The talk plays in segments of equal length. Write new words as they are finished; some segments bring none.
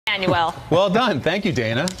Emmanuel. Well done. Thank you,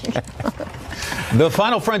 Dana. The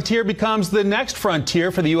final frontier becomes the next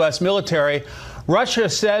frontier for the U.S. military. Russia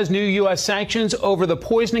says new U.S. sanctions over the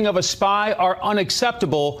poisoning of a spy are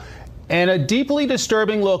unacceptable, and a deeply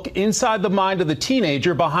disturbing look inside the mind of the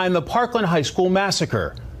teenager behind the Parkland High School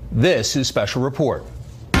massacre. This is Special Report.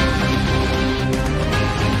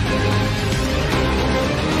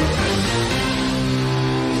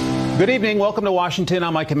 Good evening. Welcome to Washington.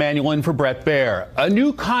 I'm Mike Emanuel in for Bret Baier. A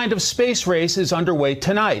new kind of space race is underway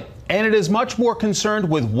tonight, and it is much more concerned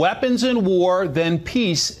with weapons and war than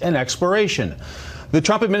peace and exploration. The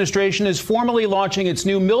Trump administration is formally launching its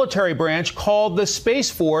new military branch called the Space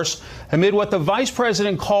Force amid what the vice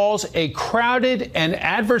president calls a crowded and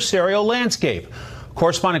adversarial landscape.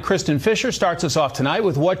 Correspondent Kristen Fisher starts us off tonight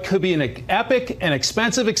with what could be an epic and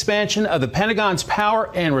expensive expansion of the Pentagon's power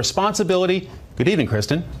and responsibility. Good evening,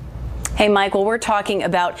 Kristen. Hey, Michael, we're talking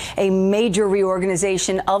about a major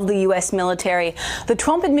reorganization of the U.S. military. The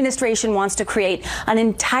Trump administration wants to create an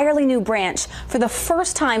entirely new branch for the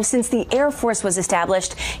first time since the Air Force was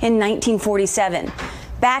established in 1947.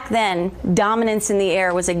 Back then, dominance in the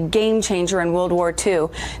air was a game changer in World War II.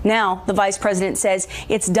 Now, the vice president says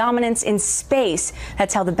it's dominance in space.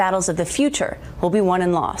 That's how the battles of the future will be won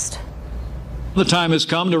and lost. The time has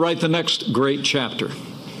come to write the next great chapter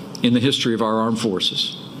in the history of our armed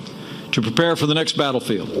forces, to prepare for the next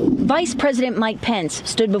battlefield. Vice President Mike Pence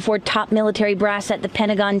stood before top military brass at the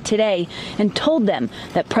Pentagon today and told them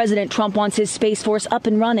that President Trump wants his Space Force up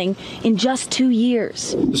and running in just 2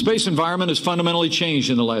 years. The space environment has fundamentally changed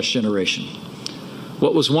in the last generation.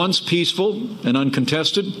 What was once peaceful and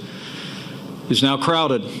uncontested is now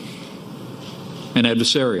crowded and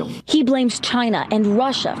adversarial. He blames China and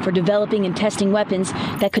Russia for developing and testing weapons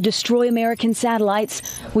that could destroy American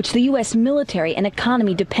satellites, which the U.S. military and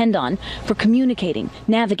economy depend on for communicating,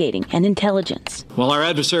 navigating, and intelligence. While our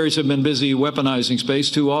adversaries have been busy weaponizing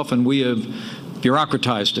space, too often we have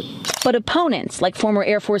bureaucratized it. But opponents, like former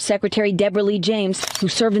Air Force Secretary Deborah Lee James, who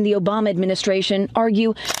served in the Obama administration,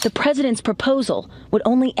 argue the president's proposal would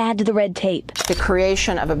only add to the red tape. The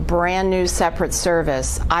creation of a brand new separate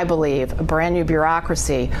service, I believe, a brand new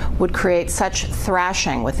bureaucracy, would create such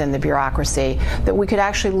thrashing within the bureaucracy that we could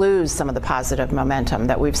actually lose some of the positive momentum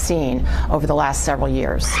that we've seen over the last several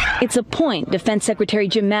years. It's a point Defense Secretary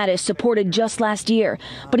Jim Mattis supported just last year,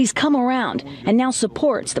 but he's come around and now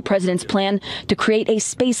supports the president's plan to create a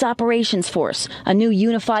space operations force, a new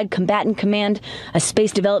unified combatant command, a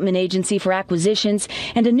space development agency for acquisitions,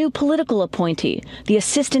 and a new political appointee, the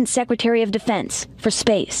Assistant Secretary of Defense for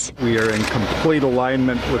Space. We are in complete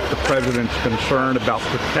alignment with the president's concern about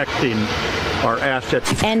protecting our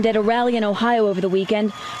assets. And at a rally in Ohio over the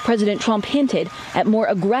weekend, President Trump hinted at more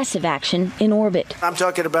aggressive action in orbit. I'm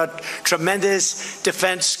talking about tremendous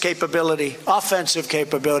defense capability, offensive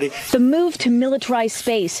capability. The move to militarize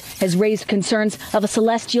space has raised concerns of a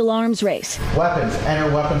celestial arms race. Weapons,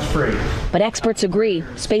 enter weapons free. But experts agree,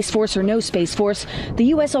 Space Force or no Space Force, the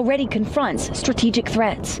U.S. already confronts strategic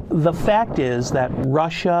threats. The fact is that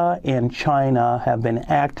Russia and China have been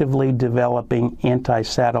actively developing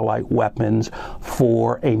anti-satellite weapons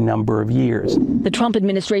for a number of years. The Trump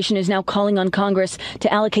administration is now calling on Congress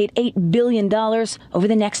to allocate $8 billion over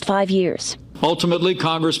the next 5 years. Ultimately,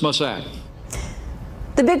 Congress must act.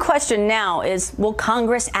 The big question now is, will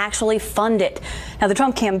Congress actually fund it? Now, the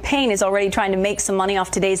Trump campaign is already trying to make some money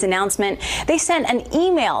off today's announcement. They sent an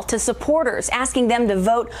email to supporters asking them to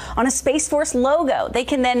vote on a Space Force logo. They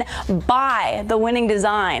can then buy the winning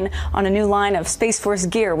design on a new line of Space Force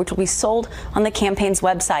gear, which will be sold on the campaign's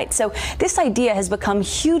website. So this idea has become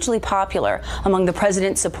hugely popular among the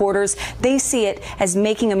president's supporters. They see it as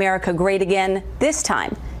making America great again, this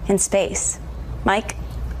time in space. Mike?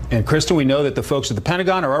 And Kristen, we know that the folks at the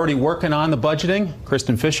Pentagon are already working on the budgeting.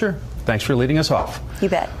 Kristen Fisher, thanks for leading us off. You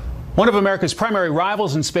bet. One of America's primary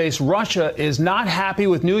rivals in space, Russia, is not happy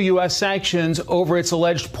with new U.S. sanctions over its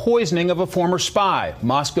alleged poisoning of a former spy.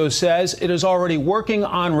 Moscow says it is already working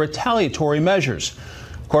on retaliatory measures.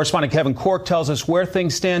 Correspondent Kevin Cork tells us where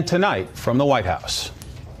things stand tonight from the White House.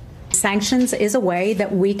 Sanctions is a way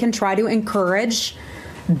that we can try to encourage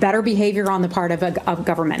better behavior on the part of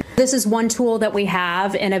government. This is one tool that we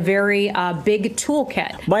have in a very big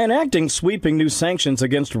toolkit. By enacting sweeping new sanctions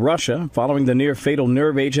against Russia following the near-fatal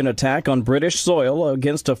nerve agent attack on British soil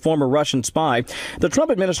against a former Russian spy, the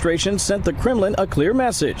Trump administration sent the Kremlin a clear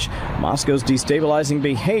message. Moscow's destabilizing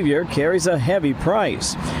behavior carries a heavy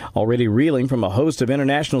price. Already reeling from a host of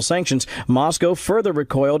international sanctions, Moscow further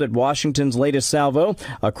recoiled at Washington's latest salvo,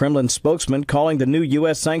 a Kremlin spokesman calling the new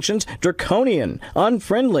U.S. sanctions draconian,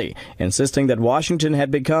 unfriendly, insisting that Washington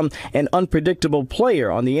had become become an unpredictable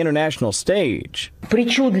player on the international stage.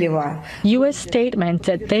 U.S. statements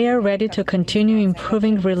that they are ready to continue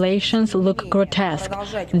improving relations look grotesque.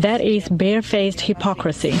 That is barefaced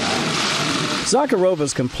hypocrisy.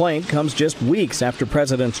 Zakharova's complaint comes just weeks after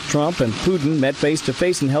Presidents Trump and Putin met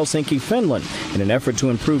face-to-face in Helsinki, Finland, in an effort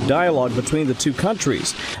to improve dialogue between the two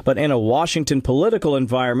countries. But in a Washington political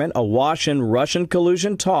environment, awash in Russian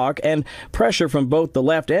collusion talk and pressure from both the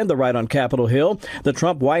left and the right on Capitol Hill, the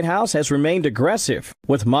Trump White House has remained aggressive,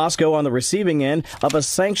 with Moscow on the receiving end of a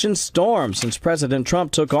sanctioned storm since President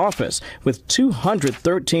Trump took office, with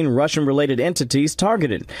 213 Russian-related entities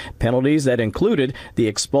targeted, penalties that included the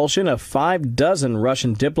expulsion of 5 dozen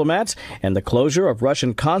Russian diplomats and the closure of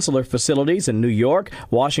Russian consular facilities in New York,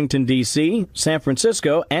 Washington, D.C., San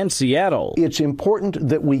Francisco, and Seattle. It's important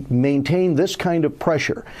that we maintain this kind of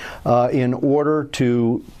pressure in order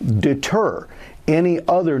to deter any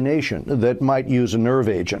other nation that might use a nerve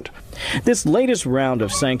agent. This latest round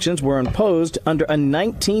of sanctions were imposed under a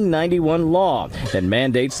 1991 law that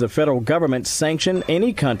mandates the federal government sanction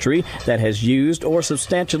any country that has used or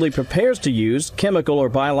substantially prepares to use chemical or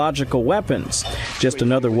biological weapons. Just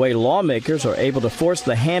another way lawmakers are able to force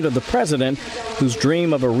the hand of the president, whose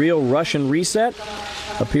dream of a real Russian reset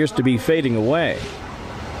appears to be fading away.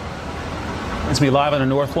 It's me live on the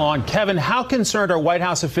North Lawn. Kevin, how concerned are White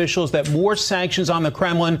House officials that more sanctions on the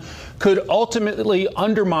Kremlin could ultimately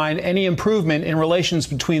undermine any improvement in relations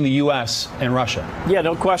between the U.S. and Russia? Yeah,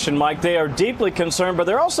 no question, Mike. They are deeply concerned, but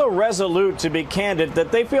they're also resolute, to be candid, that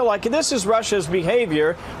they feel like this is Russia's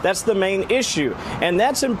behavior. That's the main issue. And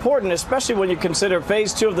that's important, especially when you consider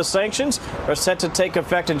phase 2 of the sanctions are set to take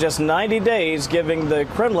effect in just 90 days, giving the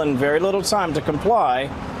Kremlin very little time to comply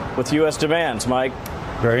with U.S. demands, Mike.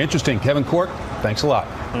 Very interesting. Kevin Cork, thanks a lot.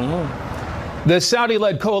 The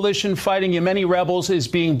Saudi-led coalition fighting Yemeni rebels is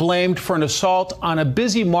being blamed for an assault on a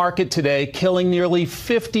busy market today, killing nearly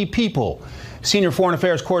 50 people. Senior Foreign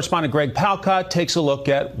Affairs correspondent Greg Palcott takes a look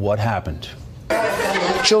at what happened.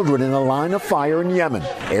 Children in a line of fire in Yemen.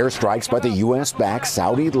 Airstrikes by the U.S.-backed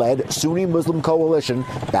Saudi-led Sunni Muslim coalition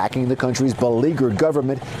backing the country's beleaguered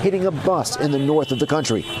government hitting a bus in the north of the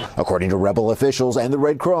country. According to rebel officials and the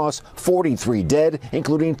Red Cross, 43 dead,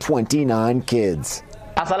 including 29 kids.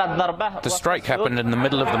 The strike happened in the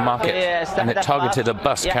middle of the market, and it targeted a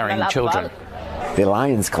bus carrying children. The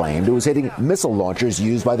alliance claimed it was hitting missile launchers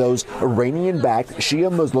used by those Iranian-backed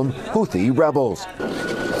Shia Muslim Houthi rebels.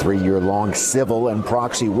 3-year-long civil and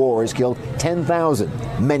proxy wars killed 10,000,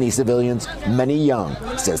 many civilians, many young,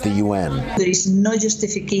 says the UN. There is no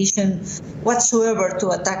justification whatsoever to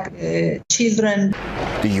attack children.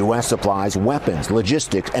 The U.S. supplies weapons,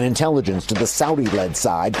 logistics, and intelligence to the Saudi-led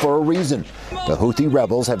side for a reason. The Houthi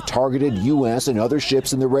rebels have targeted U.S. and other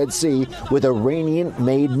ships in the Red Sea with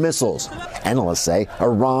Iranian-made missiles. Analysts say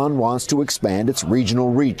Iran wants to expand its regional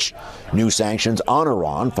reach. New sanctions on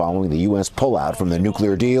Iran following the U.S. pullout from the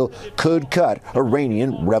nuclear deal could cut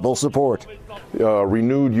Iranian rebel support.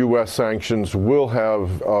 Renewed U.S. sanctions will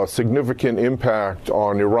have a significant impact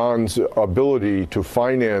on Iran's ability to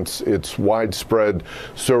finance its widespread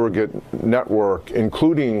surrogate network,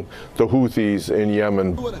 including the Houthis in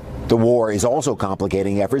Yemen. The war is also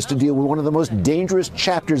complicating efforts to deal with one of the most dangerous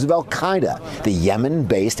chapters of al-Qaeda, the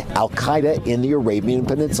Yemen-based al-Qaeda in the Arabian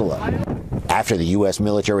Peninsula. After the U.S.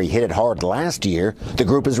 military hit it hard last year, the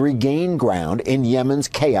group has regained ground in Yemen's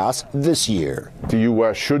chaos this year. The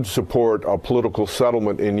U.S. should support a political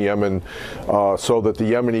settlement in Yemen so that the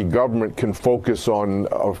Yemeni government can focus on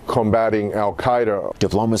combating al-Qaeda.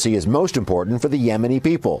 Diplomacy is most important for the Yemeni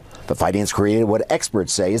people. The fighting has created what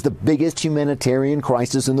experts say is the biggest humanitarian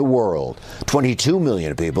crisis in the world. 22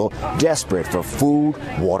 million people desperate for food,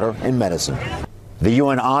 water, and medicine. The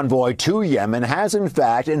UN envoy to Yemen has, in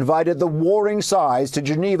fact, invited the warring sides to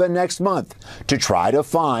Geneva next month to try to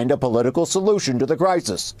find a political solution to the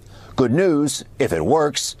crisis. Good news, if it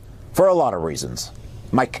works, for a lot of reasons.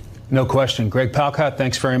 Mike. No question. Greg Palcott,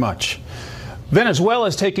 thanks very much. Venezuela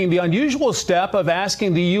is taking the unusual step of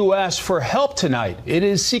asking the U.S. for help tonight. It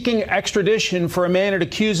is seeking extradition for a man it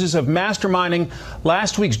accuses of masterminding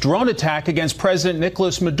last week's drone attack against President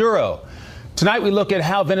Nicolas Maduro. Tonight, we look at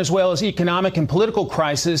how Venezuela's economic and political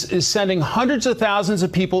crisis is sending hundreds of thousands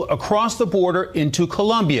of people across the border into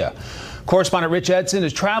Colombia. Correspondent Rich Edson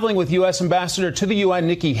is traveling with U.S. Ambassador to the UN,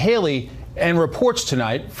 Nikki Haley, and reports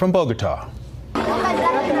tonight from Bogota.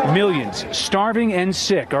 Millions, starving and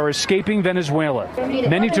sick, are escaping Venezuela.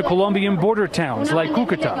 Many to Colombian border towns like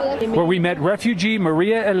Cúcuta, where we met refugee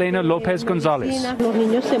Maria Elena Lopez Gonzalez.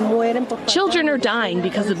 Children are dying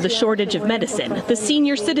because of the shortage of medicine. The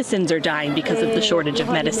senior citizens are dying because of the shortage of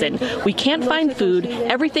medicine. We can't find food,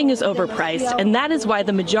 everything is overpriced, and that is why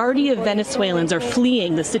the majority of Venezuelans are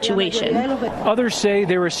fleeing the situation. Others say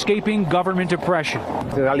they're escaping government oppression.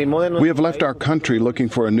 We have left our country looking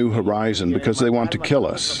for a new horizon because they want to kill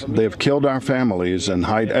us. They have killed our families and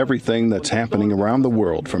hide everything that's happening around the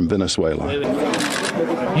world from Venezuela.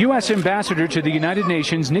 U.S. Ambassador to the United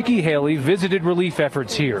Nations Nikki Haley visited relief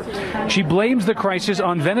efforts here. She blames the crisis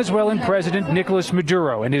on Venezuelan President Nicolas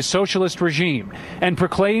Maduro and his socialist regime and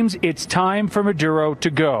proclaims it's time for Maduro to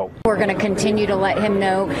go. We're going to continue to let him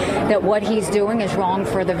know that what he's doing is wrong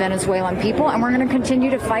for the Venezuelan people, and we're going to continue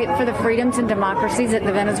to fight for the freedoms and democracies that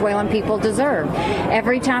the Venezuelan people deserve.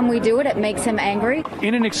 Every time we do it, it makes him angry.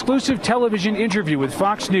 In an exclusive television interview with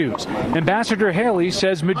Fox News, Ambassador Haley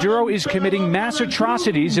says Maduro is committing mass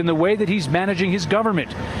atrocities in the way that he's managing his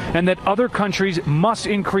government, and that other countries must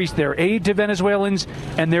increase their aid to Venezuelans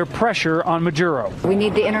and their pressure on Maduro. We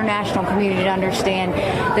need the international community to understand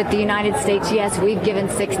that the United States, yes, we've given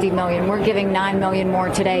 60 million. We're giving 9 million more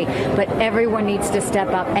today, but everyone needs to step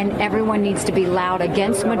up and everyone needs to be loud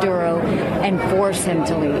against Maduro and force him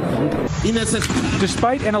to leave.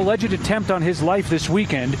 Despite an alleged attempt on his life this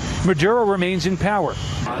weekend, Maduro remains in power.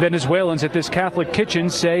 Venezuelans at this Catholic kitchen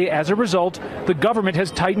say, as a result, the government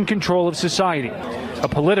has tightened control of society. A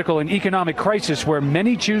political and economic crisis where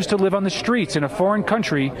many choose to live on the streets in a foreign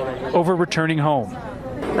country over returning home.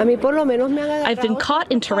 I've been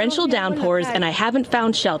caught in torrential downpours and I haven't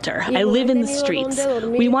found shelter. I live in the streets.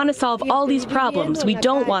 We want to solve all these problems. We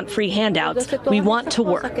don't want free handouts. We want to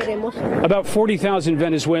work. About 40,000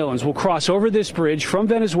 Venezuelans will cross over this bridge from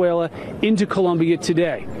Venezuela into Colombia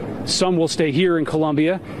today. Some will stay here in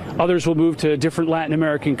Colombia, others will move to different Latin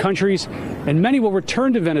American countries, and many will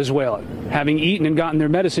return to Venezuela, having eaten and gotten their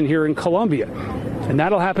medicine here in Colombia. And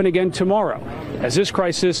that'll happen again tomorrow, as this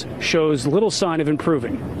crisis shows little sign of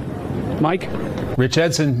improving. Mike? Rich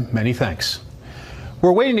Edson, many thanks.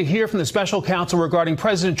 We're waiting to hear from the special counsel regarding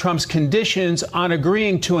President Trump's conditions on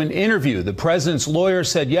agreeing to an interview. The president's lawyer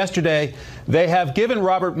said yesterday they have given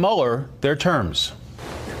Robert Mueller their terms.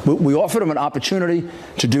 We offered him an opportunity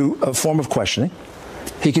to do a form of questioning.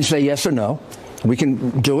 He can say yes or no. We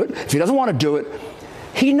can do it. If he doesn't want to do it,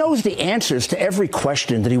 he knows the answers to every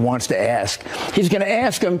question that he wants to ask. He's going to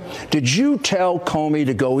ask him, did you tell Comey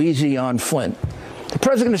to go easy on Flynn? The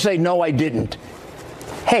president's going to say, no, I didn't.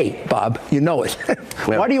 Hey, Bob, you know it.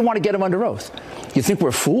 Why do you want to get him under oath? You think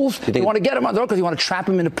we're fools? You want to get him under oath because you want to trap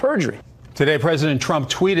him into perjury. Today, President Trump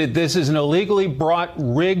tweeted, this is an illegally brought,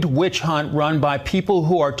 rigged witch hunt run by people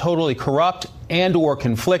who are totally corrupt and or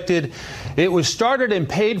conflicted. It was started and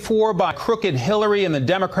paid for by crooked Hillary and the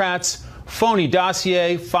Democrats, phony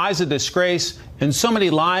dossier, FISA disgrace, and so many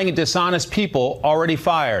lying and dishonest people already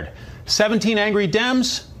fired. 17 angry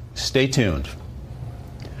Dems? Stay tuned.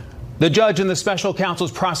 The judge in the special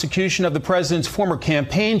counsel's prosecution of the president's former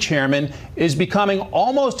campaign chairman is becoming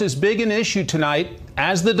almost as big an issue tonight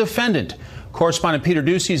as the defendant. Correspondent Peter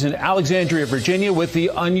Ducey is in Alexandria, Virginia, with the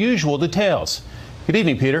unusual details. Good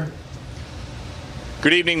evening, Peter.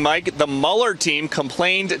 Good evening, Mike. The Mueller team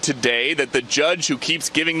complained today that the judge who keeps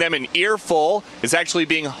giving them an earful is actually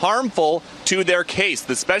being harmful to their case.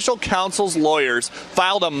 The special counsel's lawyers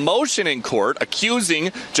filed a motion in court accusing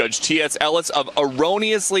Judge T.S. Ellis of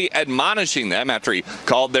erroneously admonishing them after he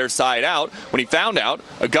called their side out when he found out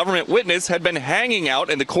a government witness had been hanging out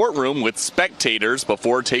in the courtroom with spectators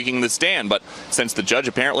before taking the stand. But since the judge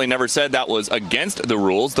apparently never said that was against the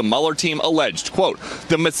rules, the Mueller team alleged, quote,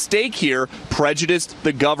 the mistake here prejudiced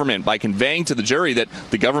the government by conveying to the jury that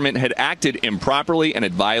the government had acted improperly and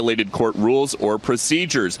had violated court rules or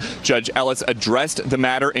procedures. Judge Ellis addressed the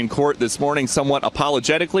matter in court this morning somewhat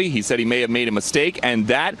apologetically. He said he may have made a mistake and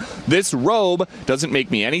that this robe doesn't make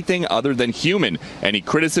me anything other than human. Any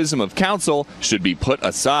criticism of counsel should be put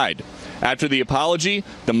aside. After the apology,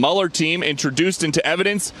 the Mueller team introduced into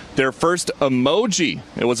evidence their first emoji.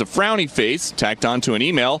 It was a frowny face tacked onto an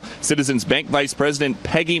email. Citizens Bank Vice President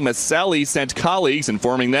Peggy Maselli sent colleagues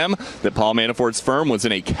informing them that Paul Manafort's firm was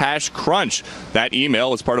in a cash crunch. That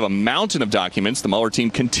email was part of a mountain of documents. The Mueller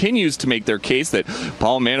team continues to make their case that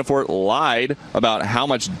Paul Manafort lied about how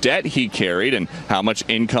much debt he carried and how much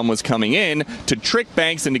income was coming in to trick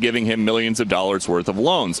banks into giving him millions of dollars worth of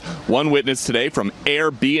loans. One witness today from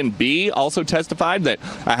Airbnb also testified that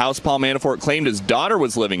a house Paul Manafort claimed his daughter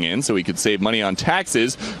was living in so he could save money on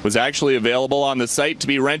taxes was actually available on the site to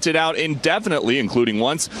be rented out indefinitely, including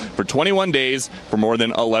once for 21 days for more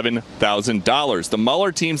than $11,000. The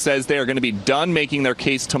Mueller team says they are going to be done making their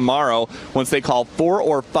case tomorrow once they call 4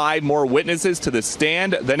 or 5 more witnesses to the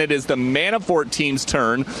stand. Then it is the Manafort team's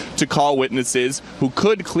turn to call witnesses who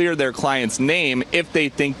could clear their client's name if they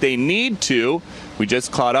think they need to. We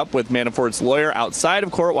just caught up with Manafort's lawyer outside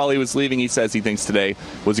of court while he was leaving. He says he thinks today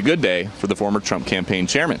was a good day for the former Trump campaign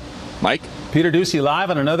chairman. Mike? Peter Ducey live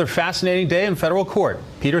on another fascinating day in federal court.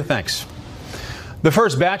 Peter, thanks. The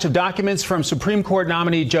first batch of documents from Supreme Court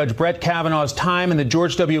nominee Judge Brett Kavanaugh's time in the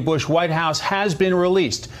George W. Bush White House has been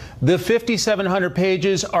released. The 5,700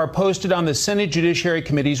 pages are posted on the Senate Judiciary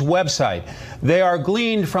Committee's website. They are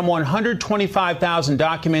gleaned from 125,000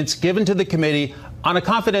 documents given to the committee on a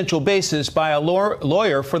confidential basis by a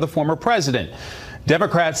lawyer for the former president.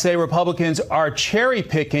 Democrats say Republicans are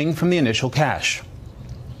cherry-picking from the initial cache.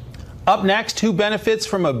 Up next, who benefits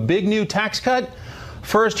from a big new tax cut?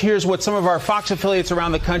 First, here's what some of our Fox affiliates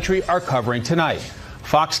around the country are covering tonight.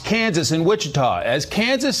 Fox Kansas in Wichita, as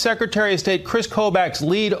Kansas Secretary of State Chris Kobach's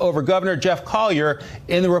lead over Governor Jeff Collier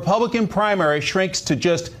in the Republican primary shrinks to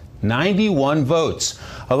just 91 votes.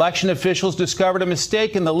 Election officials discovered a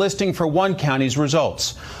mistake in the listing for one county's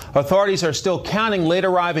results. Authorities are still counting late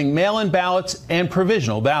arriving mail-in ballots and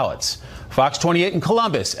provisional ballots. Fox 28 in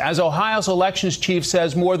Columbus, as Ohio's elections chief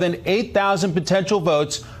says more than 8,000 potential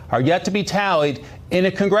votes are yet to be tallied in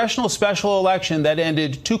a congressional special election that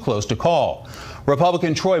ended too close to call.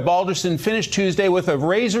 Republican Troy Balderson finished Tuesday with a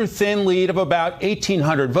razor-thin lead of about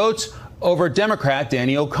 1,800 votes over Democrat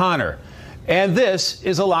Danny O'Connor. And this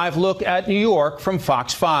is a live look at New York from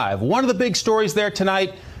Fox 5. One of the big stories there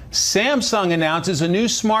tonight, Samsung announces a new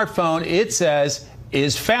smartphone it says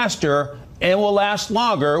is faster and will last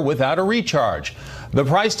longer without a recharge. The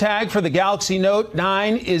price tag for the Galaxy Note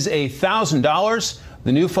 9 is $1,000.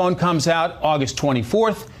 The new phone comes out August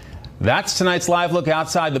 24th. That's tonight's live look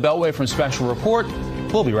outside the Beltway from Special Report.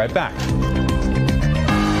 We'll be right back.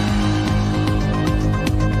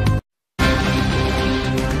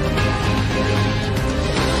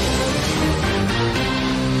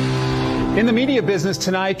 In the media business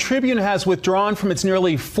tonight, Tribune has withdrawn from its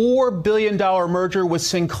nearly $4 billion merger with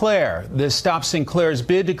Sinclair. This stops Sinclair's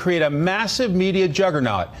bid to create a massive media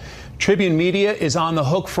juggernaut. Tribune Media is on the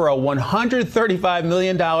hook for a $135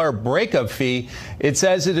 million breakup fee. It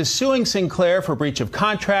says it is suing Sinclair for breach of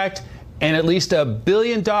contract and at least $1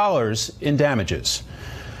 billion in damages.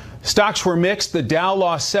 Stocks were mixed. The Dow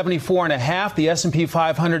lost 74.5. The S&P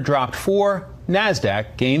 500 dropped 4.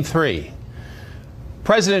 NASDAQ gained 3.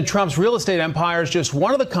 President Trump's real estate empire is just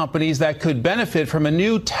one of the companies that could benefit from a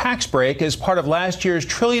new tax break as part of last year's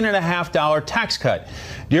 $1.5 trillion tax cut.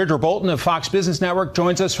 Deirdre Bolton of Fox Business Network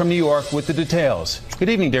joins us from New York with the details. Good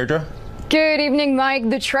evening, Deirdre. Good evening, Mike.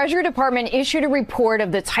 The Treasury Department issued a report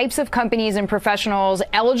of the types of companies and professionals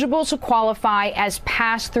eligible to qualify as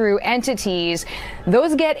pass-through entities.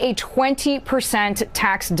 Those get a 20%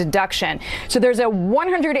 tax deduction. So there's a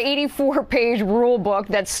 184-page rule book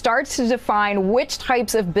that starts to define which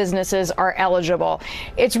types of businesses are eligible.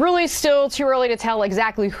 It's really still too early to tell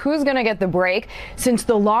exactly who's going to get the break, since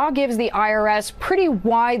the law gives the IRS pretty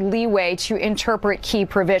wide leeway to interpret key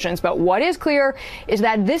provisions. But what is clear is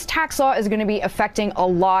that this tax law is going to be affecting a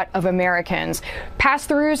lot of Americans.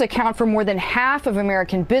 Pass-throughs account for more than half of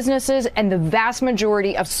American businesses and the vast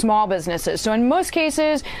majority of small businesses. So in most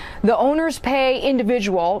cases, the owners pay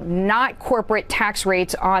individual, not corporate tax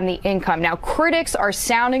rates on the income. Now, critics are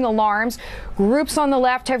sounding alarms. Groups on the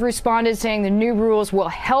left have responded saying the new rules will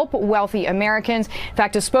help wealthy Americans. In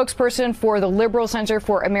fact, a spokesperson for the Liberal Center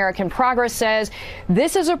for American Progress says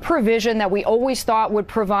this is a provision that we always thought would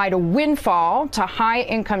provide a windfall to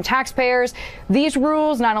high-income taxpayers. These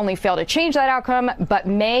rules not only fail to change that outcome, but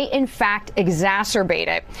may in fact exacerbate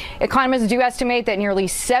it. Economists do estimate that nearly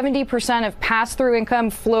 70% of pass-through income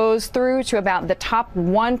flows through to about the top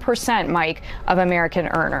 1%, Mike, of American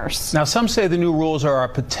earners. Now, some say the new rules are a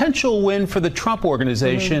potential win for the Trump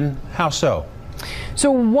organization. How so? So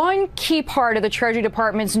one key part of the Treasury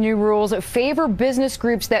Department's new rules favor business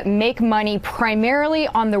groups that make money primarily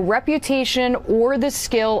on the reputation or the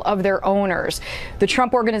skill of their owners. The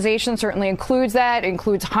Trump organization certainly includes that. It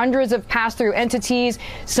includes hundreds of pass-through entities.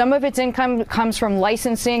 Some of its income comes from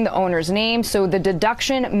licensing the owner's name, so the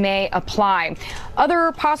deduction may apply.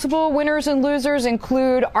 Other possible winners and losers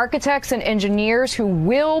include architects and engineers who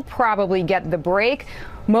will probably get the break.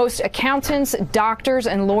 Most accountants, doctors,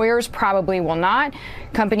 and lawyers probably will not.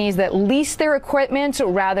 Companies that lease their equipment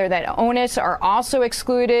rather than own it are also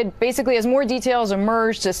excluded. Basically, as more details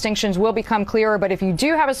emerge, distinctions will become clearer. But if you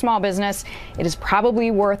do have a small business, it is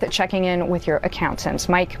probably worth checking in with your accountants.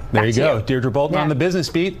 Mike, there you go. Deirdre Bolton on the Business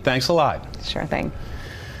Beat. Thanks a lot. Sure thing.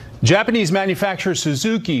 Japanese manufacturers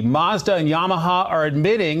Suzuki, Mazda, and Yamaha are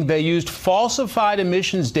admitting they used falsified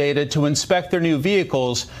emissions data to inspect their new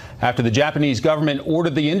vehicles after the Japanese government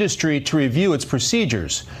ordered the industry to review its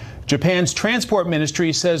procedures. Japan's transport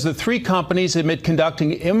ministry says the three companies admit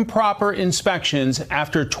conducting improper inspections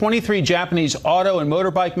after 23 Japanese auto and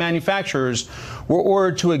motorbike manufacturers were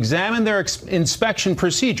ordered to examine their inspection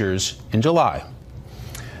procedures in July.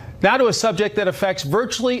 Now to a subject that affects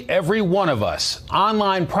virtually every one of us,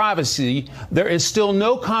 online privacy. There is still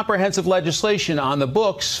no comprehensive legislation on the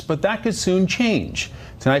books, but that could soon change.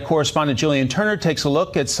 Tonight, correspondent Jillian Turner takes a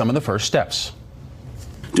look at some of the first steps.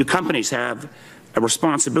 Do companies have a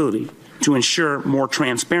responsibility to ensure more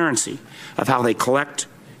transparency of how they collect,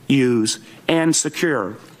 use, and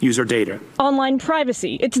secure user data? Online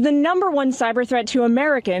privacy. It's the #1 cyber threat to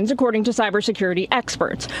Americans, according to cybersecurity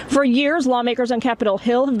experts. For years, lawmakers on Capitol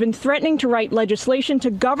Hill have been threatening to write legislation to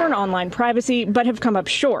govern online privacy, but have come up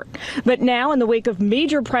short. But now, in the wake of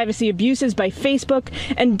major privacy abuses by Facebook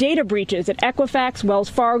and data breaches at Equifax, Wells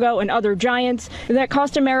Fargo, and other giants that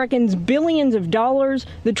cost Americans billions of dollars,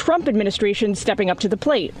 the Trump administration is stepping up to the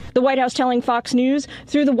plate. The White House telling Fox News,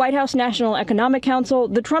 through the White House National Economic Council,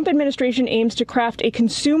 the Trump administration aims to craft a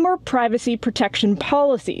consumer privacy protection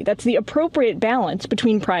policy that's the appropriate balance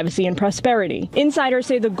between privacy and prosperity. Insiders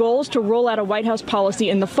say the goal is to roll out a White House policy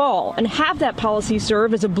in the fall and have that policy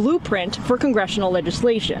serve as a blueprint for congressional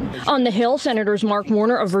legislation. On the Hill, Senators Mark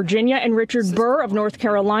Warner of Virginia and Richard Burr of North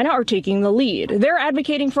Carolina are taking the lead. They're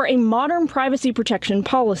advocating for a modern privacy protection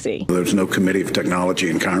policy. There's no committee of technology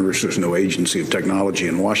in Congress. There's no agency of technology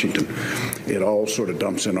in Washington. It all sort of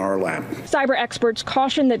dumps in our lap. Cyber experts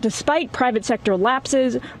caution that despite private sector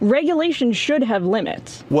lapses, regulation should have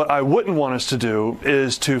limits. What I wouldn't want us to do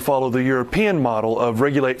is to follow the European model of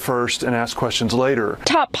regulate first and ask questions later.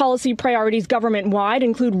 Top policy priorities government-wide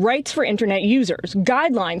include rights for Internet users,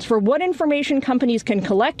 guidelines for what information companies can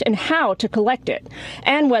collect and how to collect it,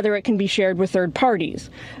 and whether it can be shared with third parties.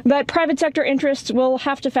 But private sector interests will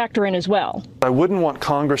have to factor in as well. I wouldn't want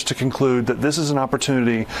Congress to conclude that this is an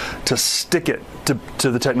opportunity to stick it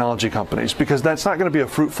to the technology companies, because that's not going to be a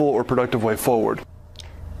fruitful or productive way forward.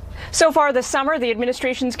 So far this summer, the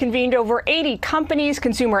administration's convened over 80 companies,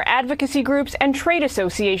 consumer advocacy groups, and trade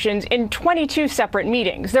associations in 22 separate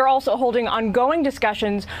meetings. They're also holding ongoing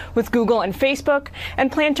discussions with Google and Facebook and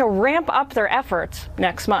plan to ramp up their efforts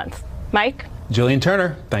next month. Mike? Jillian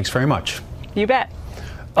Turner, thanks very much. You bet.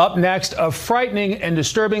 Up next, a frightening and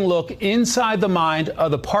disturbing look inside the mind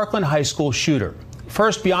of the Parkland High School shooter.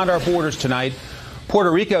 First, beyond our borders tonight, Puerto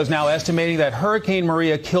Rico is now estimating that Hurricane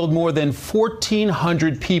Maria killed more than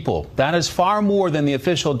 1,400 people. That is far more than the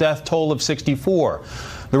official death toll of 64.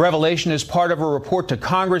 The revelation is part of a report to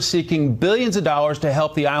Congress seeking billions of dollars to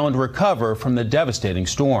help the island recover from the devastating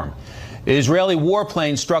storm. Israeli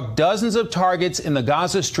warplanes struck dozens of targets in the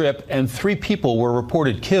Gaza Strip, and 3 people were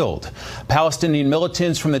reported killed. Palestinian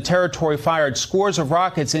militants from the territory fired scores of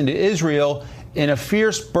rockets into Israel in a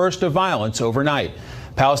fierce burst of violence overnight.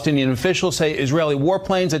 Palestinian officials say Israeli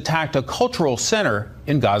warplanes attacked a cultural center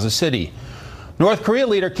in Gaza City. North Korea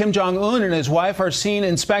leader Kim Jong-un and his wife are seen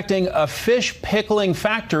inspecting a fish pickling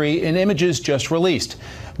factory in images just released.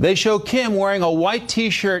 They show Kim wearing a white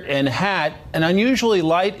T-shirt and hat, an unusually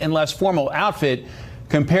light and less formal outfit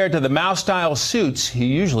compared to the Mao-style suits he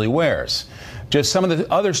usually wears. Just some of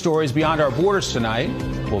the other stories beyond our borders tonight.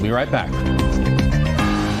 We'll be right back.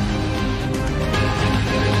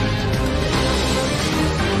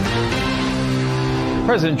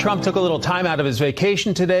 President Trump took a little time out of his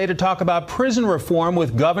vacation today to talk about prison reform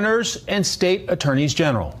with governors and state attorneys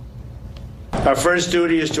general. Our first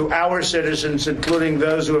duty is to our citizens, including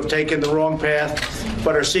those who have taken the wrong path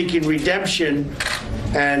but are seeking redemption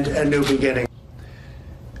and a new beginning.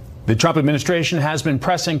 The Trump administration has been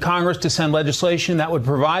pressing Congress to send legislation that would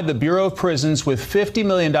provide the Bureau of Prisons with $50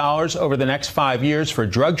 million over the next 5 years for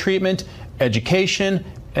drug treatment, education,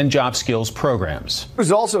 and job skills programs. Cruz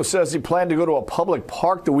also says he planned to go to a public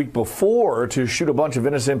park the week before to shoot a bunch of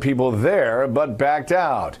innocent people there, but backed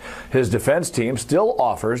out. His defense team still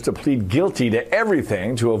offers to plead guilty to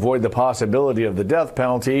everything to avoid the possibility of the death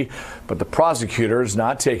penalty, but the prosecutor's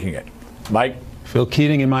not taking it. Mike? Phil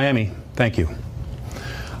Keating in Miami. Thank you.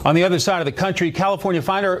 On the other side of the country, California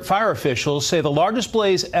fire officials say the largest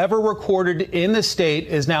blaze ever recorded in the state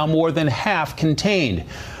is now more than half contained.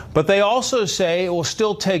 But they also say it will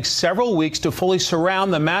still take several weeks to fully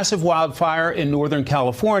surround the massive wildfire in Northern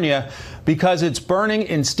California because it's burning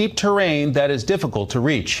in steep terrain that is difficult to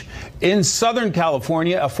reach. In Southern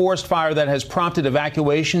California, a forest fire that has prompted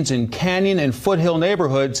evacuations in canyon and foothill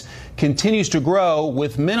neighborhoods continues to grow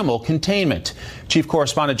with minimal containment. Chief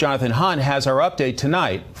Correspondent Jonathan Hunt has our update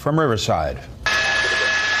tonight from Riverside.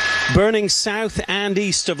 Burning south and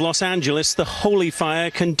east of Los Angeles, the holy fire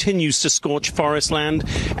continues to scorch forest land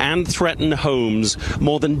and threaten homes,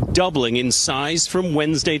 more than doubling in size from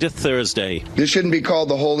Wednesday to Thursday. This shouldn't be called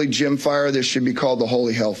the Holy Jim Fire. This should be called the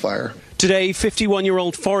Holy Hell Fire. Today,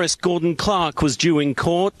 51-year-old Forrest Gordon Clark was due in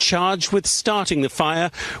court, charged with starting the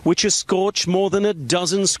fire, which has scorched more than a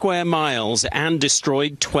dozen square miles and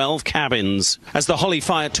destroyed 12 cabins. As the Holly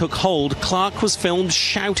fire took hold, Clark was filmed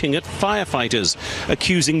shouting at firefighters,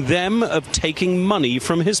 accusing them of taking money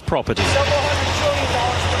from his property.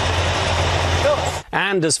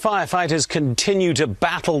 And as firefighters continue to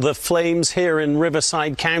battle the flames here in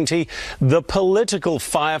Riverside County, the political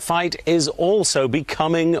firefight is also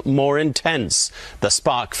becoming more intense. The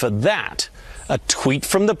spark for that, a tweet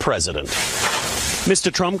from the president.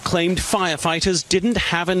 Mr. Trump claimed firefighters didn't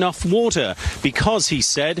have enough water because, he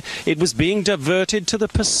said, it was being diverted to the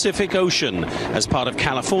Pacific Ocean as part of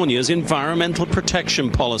California's environmental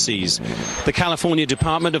protection policies. The California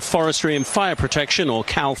Department of Forestry and Fire Protection, or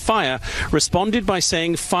CAL FIRE, responded by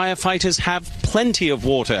saying firefighters have plenty of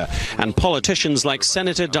water, and politicians like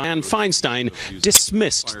Senator Dianne Feinstein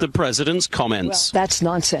dismissed the president's comments. Well, that's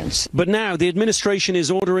nonsense. But now the administration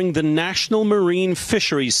is ordering the National Marine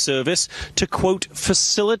Fisheries Service to, quote,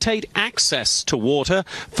 facilitate access to water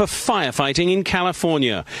for firefighting in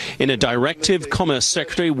California. In a directive, Commerce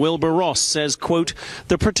Secretary Wilbur Ross says, quote,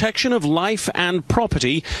 the protection of life and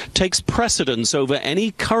property takes precedence over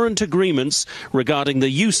any current agreements regarding the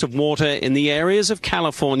use of water in the areas of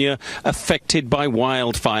California affected by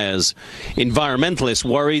wildfires. Environmentalists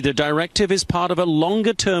worry the directive is part of a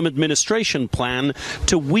longer-term administration plan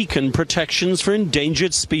to weaken protections for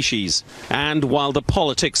endangered species. And while the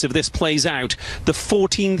politics of this plays out, the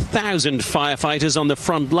 14,000 firefighters on the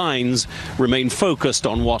front lines remain focused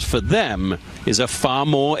on what for them is a far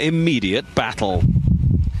more immediate battle.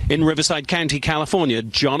 In Riverside County, California,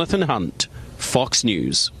 Jonathan Hunt, Fox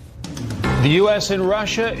News. The U.S. and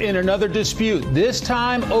Russia in another dispute, this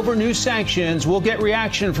time over new sanctions. We'll get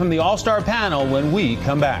reaction from the all-star panel when we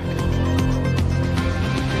come back.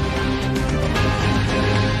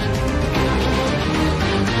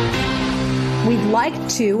 We'd like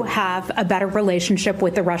to have a better relationship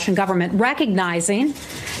with the Russian government, recognizing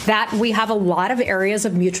that we have a lot of areas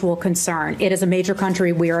of mutual concern. It is a major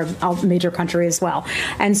country. We are a major country as well.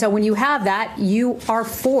 And so when you have that, you are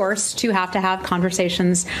forced to have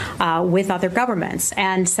conversations with other governments.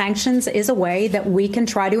 And sanctions is a way that we can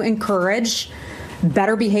try to encourage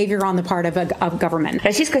better behavior on the part of government.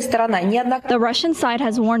 The Russian side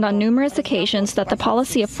has warned on numerous occasions that the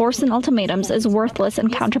policy of force and ultimatums is worthless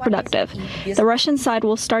and counterproductive. The Russian side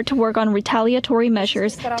will start to work on retaliatory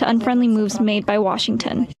measures to unfriendly moves made by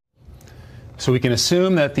Washington. So we can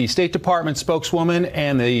assume that the State Department spokeswoman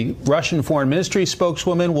and the Russian Foreign Ministry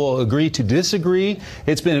spokeswoman will agree to disagree.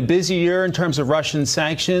 It's been a busy year in terms of Russian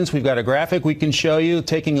sanctions. We've got a graphic we can show you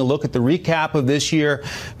taking a look at the recap of this year.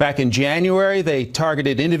 Back in January, they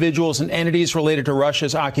targeted individuals and entities related to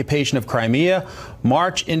Russia's occupation of Crimea.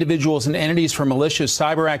 March, individuals and entities for malicious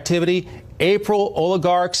cyber activity. April,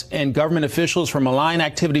 oligarchs and government officials for malign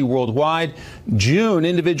activity worldwide. June,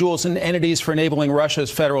 individuals and entities for enabling Russia's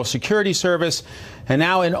Federal Security Service. And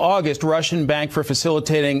now in August, Russian bank for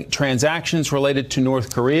facilitating transactions related to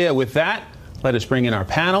North Korea. With that, let us bring in our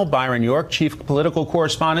panel. Byron York, chief political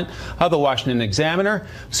correspondent of the Washington Examiner.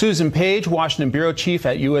 Susan Page, Washington bureau chief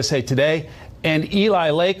at USA Today. And Eli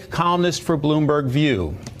Lake, columnist for Bloomberg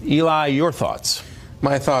View. Eli, your thoughts?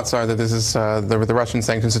 My thoughts are that this is the Russian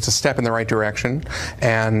sanctions. It's a step in the right direction,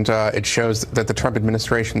 and it shows that the Trump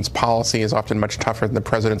administration's policy is often much tougher than the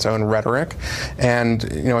president's own rhetoric. And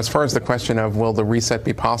as far as the question of will the reset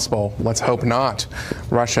be possible, let's hope not.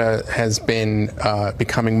 Russia has been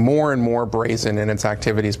becoming more and more brazen in its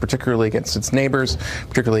activities, particularly against its neighbors,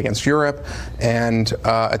 particularly against Europe. And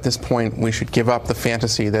at this point, we should give up the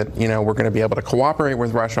fantasy that we're going to be able to cooperate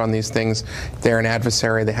with Russia on these things. They're an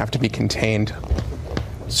adversary. They have to be contained.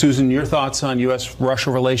 Susan, your thoughts on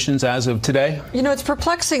U.S.-Russia relations as of today? You know, it's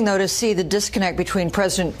perplexing, though, to see the disconnect between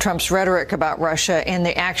President Trump's rhetoric about Russia and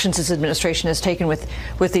the actions his administration has taken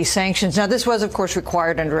with these sanctions. Now, this was, of course,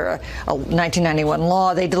 required under a 1991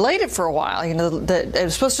 law. They delayed it for a while. You know, it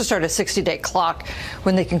was supposed to start a 60-day clock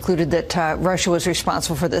when they concluded that Russia was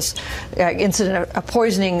responsible for this incident of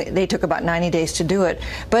poisoning. They took about 90 days to do it.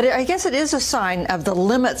 But I guess it is a sign of the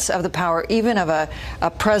limits of the power, even of a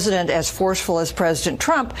president as forceful as President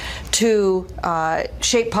Trump, to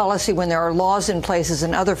shape policy when there are laws in places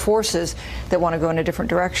and other forces that want to go in a different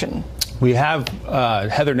direction. We have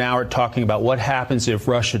Heather Nauert talking about what happens if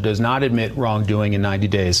Russia does not admit wrongdoing in 90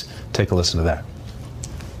 days. Take a listen to that.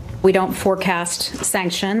 We don't forecast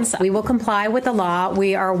sanctions. We will comply with the law.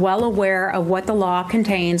 We are well aware of what the law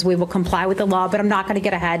contains. We will comply with the law, but I'm not going to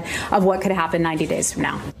get ahead of what could happen 90 days from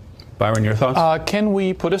now. Byron, your thoughts? Can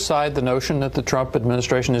we put aside the notion that the Trump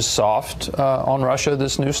administration is soft on Russia?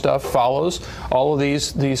 This new stuff follows all of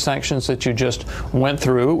these sanctions that you just went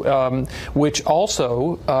through, which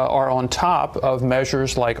also are on top of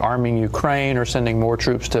measures like arming Ukraine or sending more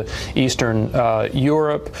troops to Eastern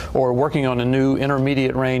Europe or working on a new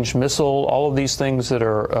intermediate range missile, all of these things that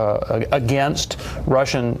are against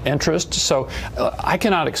Russian interests. So I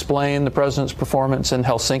cannot explain the president's performance in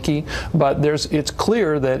Helsinki, but it's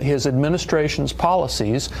clear that his administration's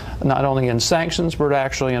policies, not only in sanctions, but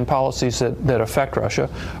actually in policies that affect Russia,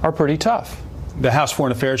 are pretty tough. The House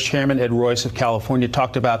Foreign Affairs Chairman, Ed Royce of California,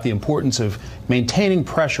 talked about the importance of maintaining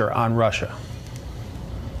pressure on Russia.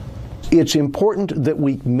 It's important that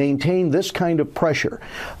we maintain this kind of pressure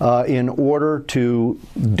in order to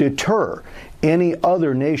deter any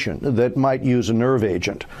other nation that might use a nerve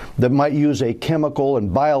agent, that might use a chemical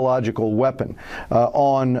and biological weapon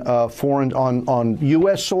on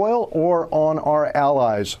U.S. soil or on our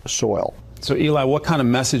allies' soil. So, Eli, what kind of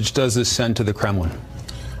message does this send to the Kremlin?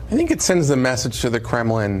 I think it sends the message to the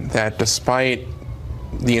Kremlin that despite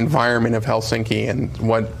the environment of Helsinki and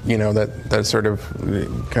what, that sort of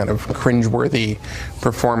kind of cringeworthy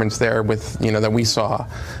performance there with, that we saw,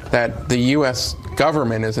 that the U.S.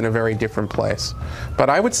 government is in a very different place. But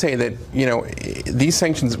I would say that, these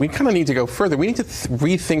sanctions, we kind of need to go further. We need to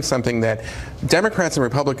rethink something that Democrats and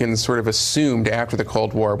Republicans sort of assumed after the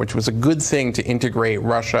Cold War, which was a good thing to integrate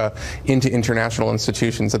Russia into international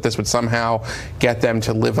institutions, that this would somehow get them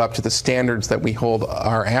to live up to the standards that we hold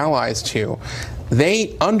our allies to.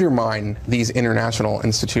 They undermine these international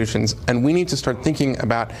institutions, and we need to start thinking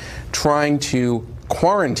about trying to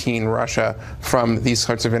quarantine Russia from these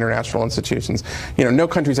sorts of international institutions. No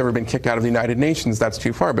country's ever been kicked out of the United Nations. That's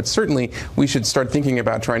too far. But certainly we should start thinking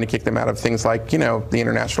about trying to kick them out of things like, the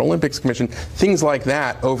International Olympics Commission, things like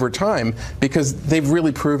that over time, because they've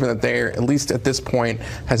really proven that they're, at least at this point,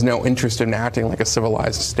 has no interest in acting like a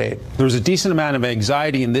civilized state. There was a decent amount of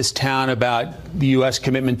anxiety in this town about the U.S.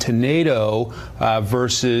 commitment to NATO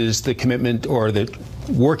versus the commitment or the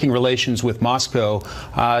working relations with Moscow.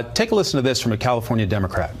 Take a listen to this from a California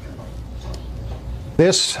Democrat.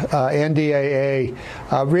 This NDAA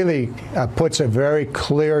really puts a very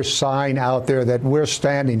clear sign out there that we're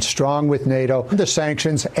standing strong with NATO. The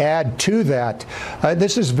sanctions add to that.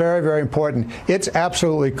 This is very, very important. It's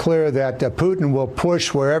absolutely clear that Putin will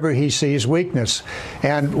push wherever he sees weakness,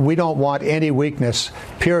 and we don't want any weakness,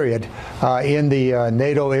 period, in the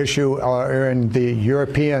NATO issue or in the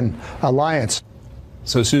European alliance.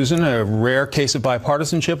 So, Susan, a rare case of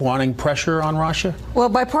bipartisanship wanting pressure on Russia? Well,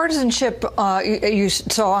 bipartisanship you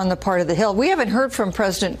saw on the part of the Hill. We haven't heard from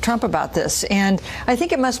President Trump about this, and I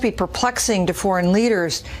think it must be perplexing to foreign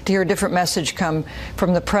leaders to hear a different message come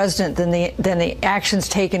from the president than the actions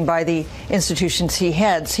taken by the institutions he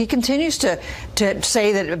heads. He continues to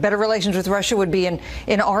say that better relations with Russia would be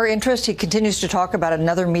in our interest. He continues to talk about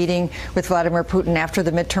another meeting with Vladimir Putin after the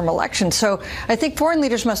midterm election. So I think foreign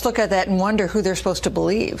leaders must look at that and wonder who they're supposed to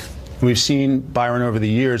believe. We've seen, Byron, over the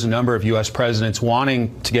years, a number of U.S. presidents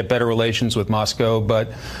wanting to get better relations with Moscow,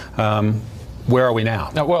 but where are we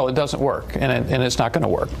now? Well, it doesn't work, and it's not going to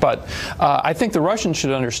work. But I think the Russians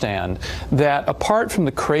should understand that apart from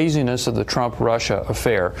the craziness of the Trump-Russia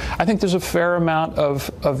affair, I think there's a fair amount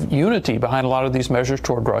of unity behind a lot of these measures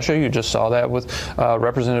toward Russia. You just saw that with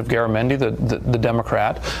Representative Garamendi, the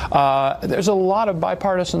Democrat. There's a lot of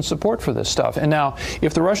bipartisan support for this stuff. And now,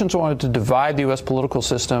 if the Russians wanted to divide the U.S. political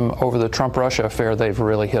system over the Trump-Russia affair, they've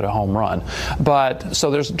really hit a home run. But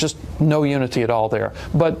so there's just no unity at all there.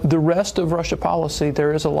 But the rest of Russia policy,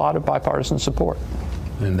 there is a lot of bipartisan support.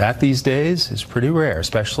 And that these days is pretty rare,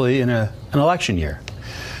 especially in an election year.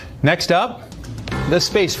 Next up, the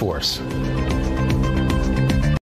Space Force.